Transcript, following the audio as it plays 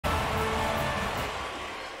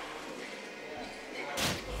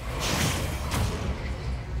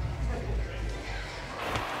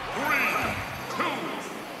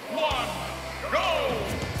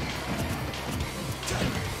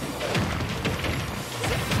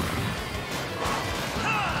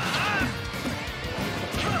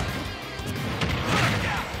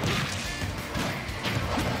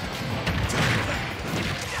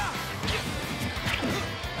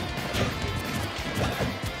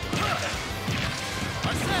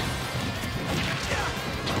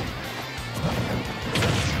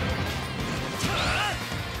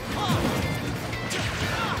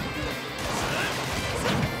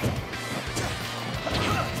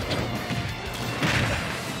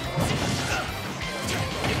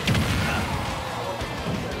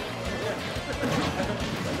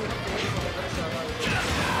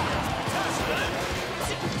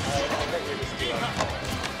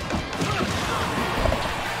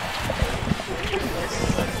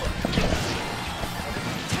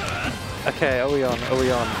Okay, are we on? Are we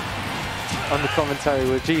on? On the commentary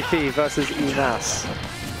with GP versus eMass.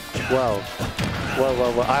 Well.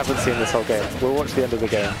 I haven't seen this whole game. We'll watch the end of the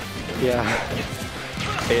game. Yeah.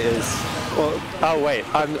 It is. Well, oh wait,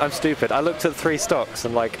 I'm stupid. I looked at 3 stocks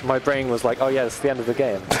and like my brain was like, oh yeah, it's the end of the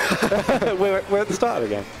game. we're at the start of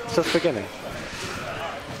the game. It's just beginning.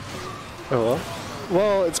 Oh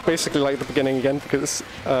well, it's basically like the beginning again because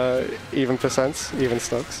even percents, even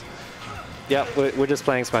stocks. Yeah, we're just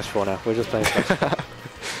playing Smash 4 now. We're just playing Smash 4.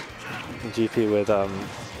 GP with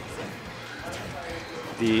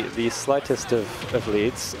the slightest of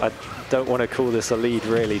leads. I don't want to call this a lead,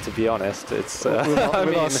 really, to be honest. It's with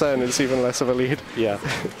Arsene, it's even less of a lead. Yeah,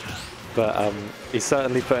 but he's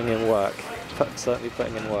certainly putting in work. Certainly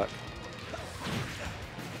putting in work.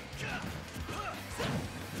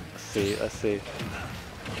 Let's see. Let's see.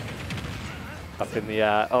 Up in the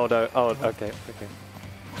air. Oh no. Oh, okay. Okay.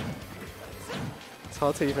 It's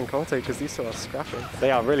hard to even commentate because these two are scrapping. They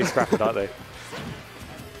are really scrapping, aren't they?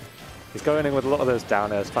 He's going in with a lot of those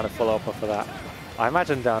down airs, trying to follow up off of that. I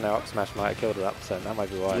imagine down air up smash might have killed at that percent. That might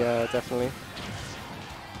be why. Yeah, definitely.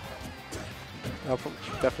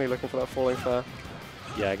 Definitely looking for that falling fair.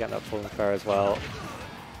 Yeah, getting that falling fair as well.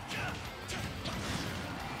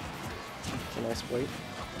 It's a nice weight.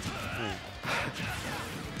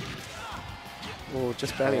 Oh,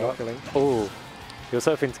 just barely not killing. Oh, he was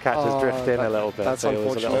hoping to catch his drift in a little bit. That's so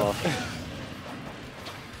unfortunate. He was a little off.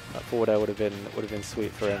 That forward air would have been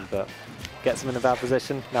sweet for him, but gets him in a bad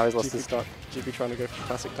position. Now he's lost his stock. GP trying to go for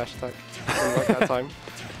classic dash attack. Didn't work that time.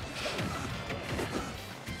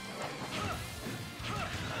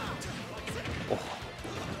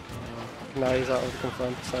 Now he's out of the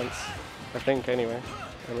confirmed percents. I think anyway.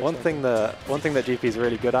 One thing that GP is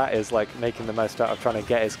really good at is like making the most out of trying to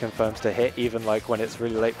get his confirms to hit, even like when it's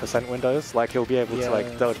really late percent windows. Like he'll be able to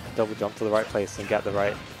like double jump to the right place and get the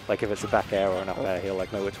right, like if it's a back air or an up air, he'll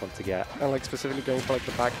like know which one to get. And like specifically going for like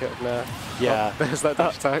the back hit of Nair. Yeah. Oh, there's that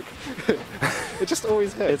dash attack. It just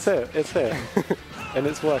always hits. It's hit, and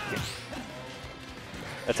it's working.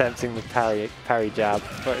 Attempting the parry jab.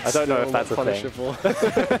 But I don't know if that's a thing.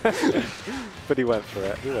 But he went for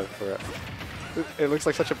it. He went for it. It looks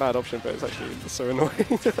like such a bad option, but it's actually so annoying.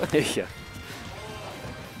 Yeah.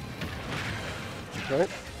 Right,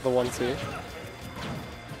 the 1-2.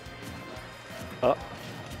 Oh,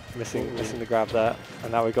 missing the grab there,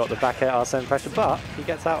 and now we got the back air Arsene pressure, but he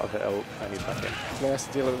gets out of it. Oh, and he's back in. It's nice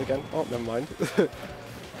to deal with it again. Oh, never mind.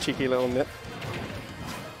 Cheeky little nip.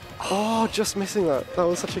 Oh, just missing that. That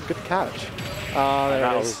was such a good catch. Ah,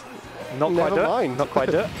 there it is. Not quite it. Not quite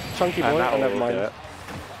it. Chunky boy. Oh, never mind.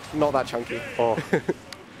 Not that chunky. Oh.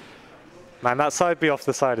 Man, that side B off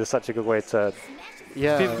the side is such a good way to...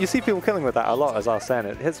 Yeah. You see people killing with that a lot, as I was saying.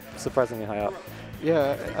 It hits surprisingly high up.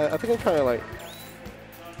 Yeah, I think I'm kind of like...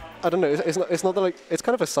 I don't know, it's not that like... It's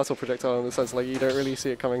kind of a subtle projectile in the sense like you don't really see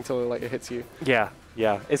it coming till like it hits you. Yeah,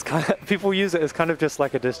 yeah. It's kind of... People use it as kind of just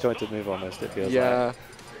like a disjointed move almost, it feels like. Yeah.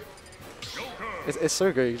 It's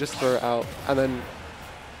so good, you just throw it out and then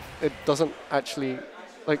it doesn't actually...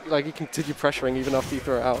 Like you continue pressuring even after you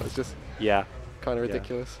throw it out. It's just kind of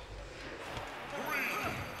ridiculous.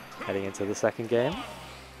 Heading into the second game.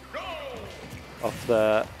 Off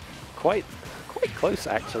the quite close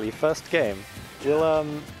actually first game. We'll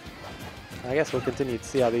I guess we'll continue to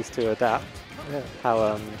see how these two adapt. Yeah.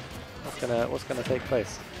 How what's gonna take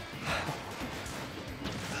place.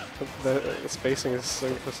 The spacing is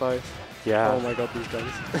so precise. Yeah. Oh my god, these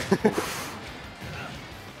guns.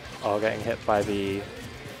 Oh, getting hit by the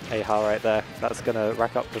AHA right there. That's going to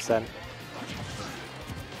rack up percent.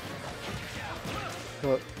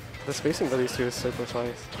 But the spacing by these two is so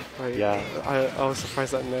precise. Like, yeah. I was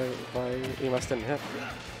surprised that my eMass didn't hit.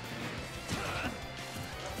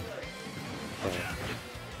 Okay.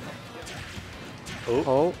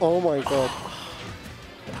 Oh my god.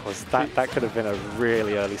 That could have been a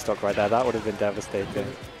really early stock right there. That would have been devastating.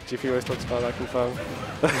 GP always talks about that confirm.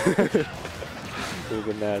 All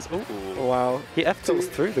the nairs. Ooh. Wow. He F-tilts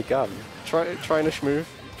through the gun. Trying to schmove.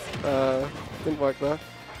 Didn't work there.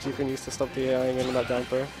 GP needs to stop the AIing in that down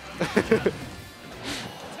throw.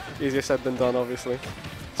 Easier said than done, obviously.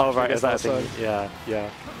 Oh right, is that a thing? Yeah, yeah.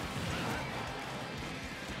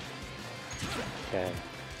 Okay.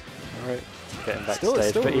 Alright. Getting backstage,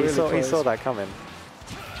 still but really he saw that coming.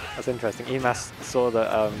 That's interesting. eMass saw that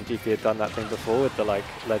GP had done that thing before with the like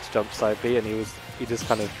ledge jump side B, and he just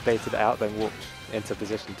kind of baited it out, then walked into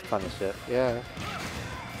position to punish it. Yeah.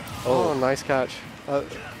 Oh, nice catch.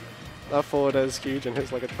 That forward is huge and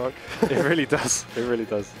hits like a truck. It really does. It really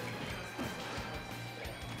does.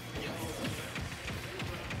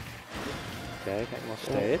 Okay, getting off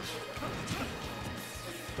stage.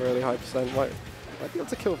 really high percent. Might be able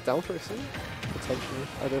to kill with down throw soon, potentially.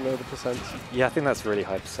 I don't know the percents. Yeah, I think that's really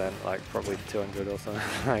high percent, like probably 200 or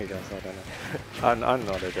something. I guess, I don't know. I'm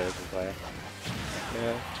not a Joker player.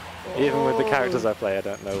 Yeah. Even with the characters I play, I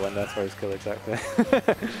don't know when their throws kill exactly.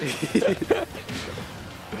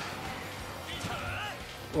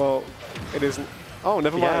 Well, it isn't. Oh,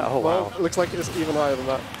 never mind. Yeah, oh, well, wow. it looks like it's even higher than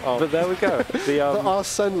that. Oh. But there we go. The The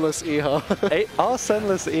Arsenless EHA.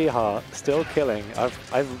 Arsenless EHA still killing.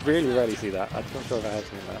 I really rarely see that. I'm not sure if I have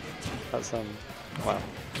seen that. That's wow.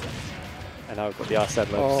 And now we've got the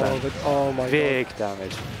Arsenless. Oh my big god.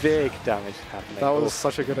 big damage happening. That was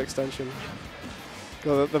such a good extension.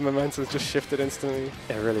 God, the momentum's just shifted instantly.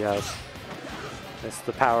 It really has. It's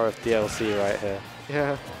the power of DLC right here.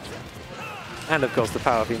 Yeah. And of course the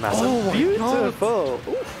power of eMass. Oh my beautiful!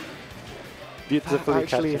 God. Beautifully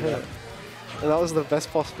Actually catching hit. that. And that was the best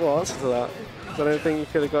possible answer to that. I don't think you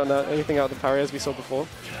could have gotten anything out of the parry as we saw before.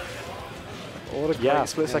 What a great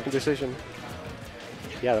split-second decision.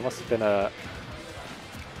 Yeah, there must have been a...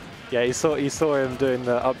 Yeah, you saw him doing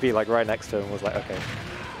the up B like right next to him and was like, okay,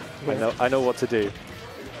 Yeah. I know what to do.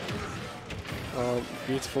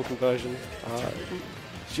 Beautiful conversion.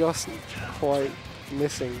 Just quite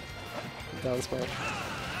missing down smash.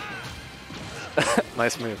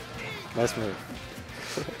 Nice move. Nice move.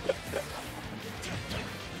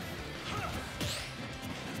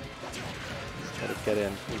 Gotta get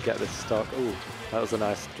in and get this stock. Ooh, that was a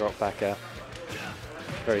nice drop back air.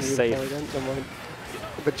 Very safe.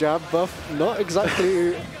 The jab buff, not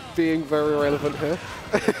exactly being very relevant here.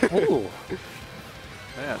 Ooh.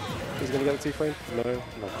 Man. He's going to get the two-frame? No.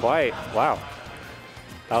 Not quite. Wow.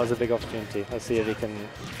 That was a big opportunity. Let's see if he can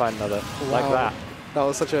find another like that. That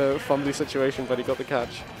was such a fumbly situation, but he got the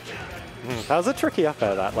catch. That was a tricky up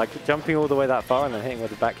air, that. Like jumping all the way that far and then hitting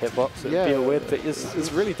with the back hitbox. It'd be a weird thing.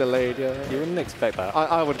 It's really delayed, yeah. You wouldn't expect that.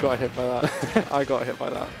 I would have got hit by that. I got hit by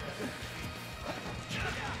that.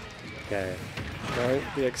 Okay. Right,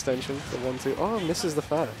 the extension, the 1-2. Oh, misses the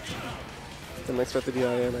fair. Didn't expect the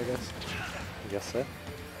DIN, I guess. Yes, sir.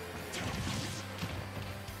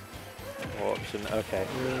 More option, okay.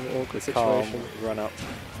 Awkward Calm, situation. run up.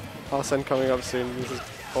 Arsene coming up soon. This is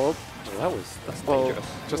Well, that's dangerous.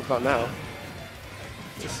 Just about now.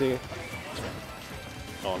 Let's see.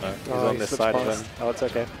 Oh no, he's on this side of him. Oh, it's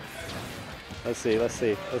okay. Let's see what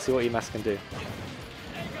eMass can do.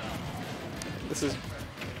 This is...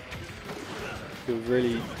 Who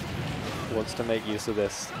really wants to make use of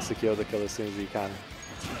this, secure the kill as soon as he can.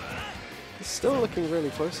 It's still looking really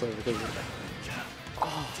close though, because...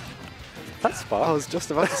 Oh, that's spark. I was just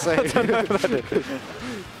about to say. That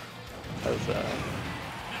was,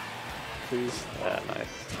 Please. yeah, nice.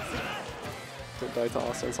 Don't die to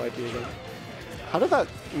Arsene's ID again. How did that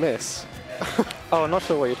miss? Oh, I'm not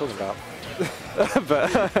sure what you're talking about. But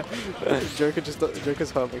Joker's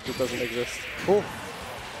hurt just doesn't exist. Oh.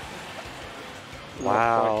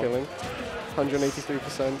 Wow. Not quite killing.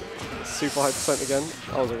 183%. Super high percent again.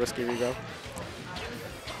 That was a risky regrab.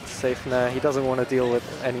 Safe now. He doesn't want to deal with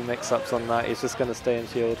any mix-ups on that. He's just going to stay in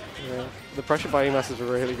shield. Yeah. The pressure by eMass is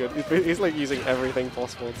really good. He's like using everything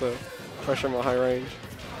possible to pressure him at high range.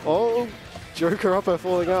 Oh, Joker upper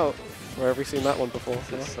falling out. Where have we seen that one before?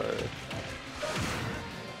 So.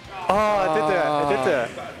 Oh, I did it.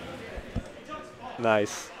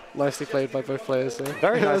 Nice. Nicely played by both players there.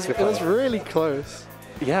 Very nicely played. It was really close.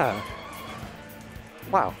 Yeah.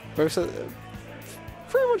 Wow. Both sets,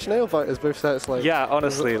 pretty much nail biters both sets. Like, yeah,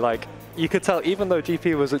 honestly, like you could tell, even though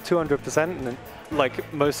GP was at 200%, and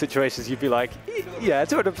like most situations, you'd be like, yeah,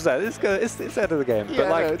 200%. It's the end of the game. Yeah, but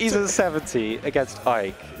like no, he's at 70 against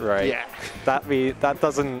Ike, right? Yeah. That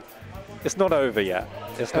doesn't. It's not over yet.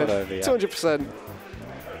 It's not over yet. 200%.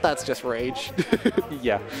 That's just rage.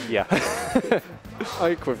 Yeah.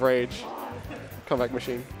 Ike with rage. Comeback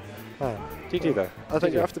machine. Oh, GG though. I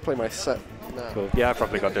think I have to play my set now. Cool. Yeah, I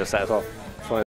probably got to do a set as well.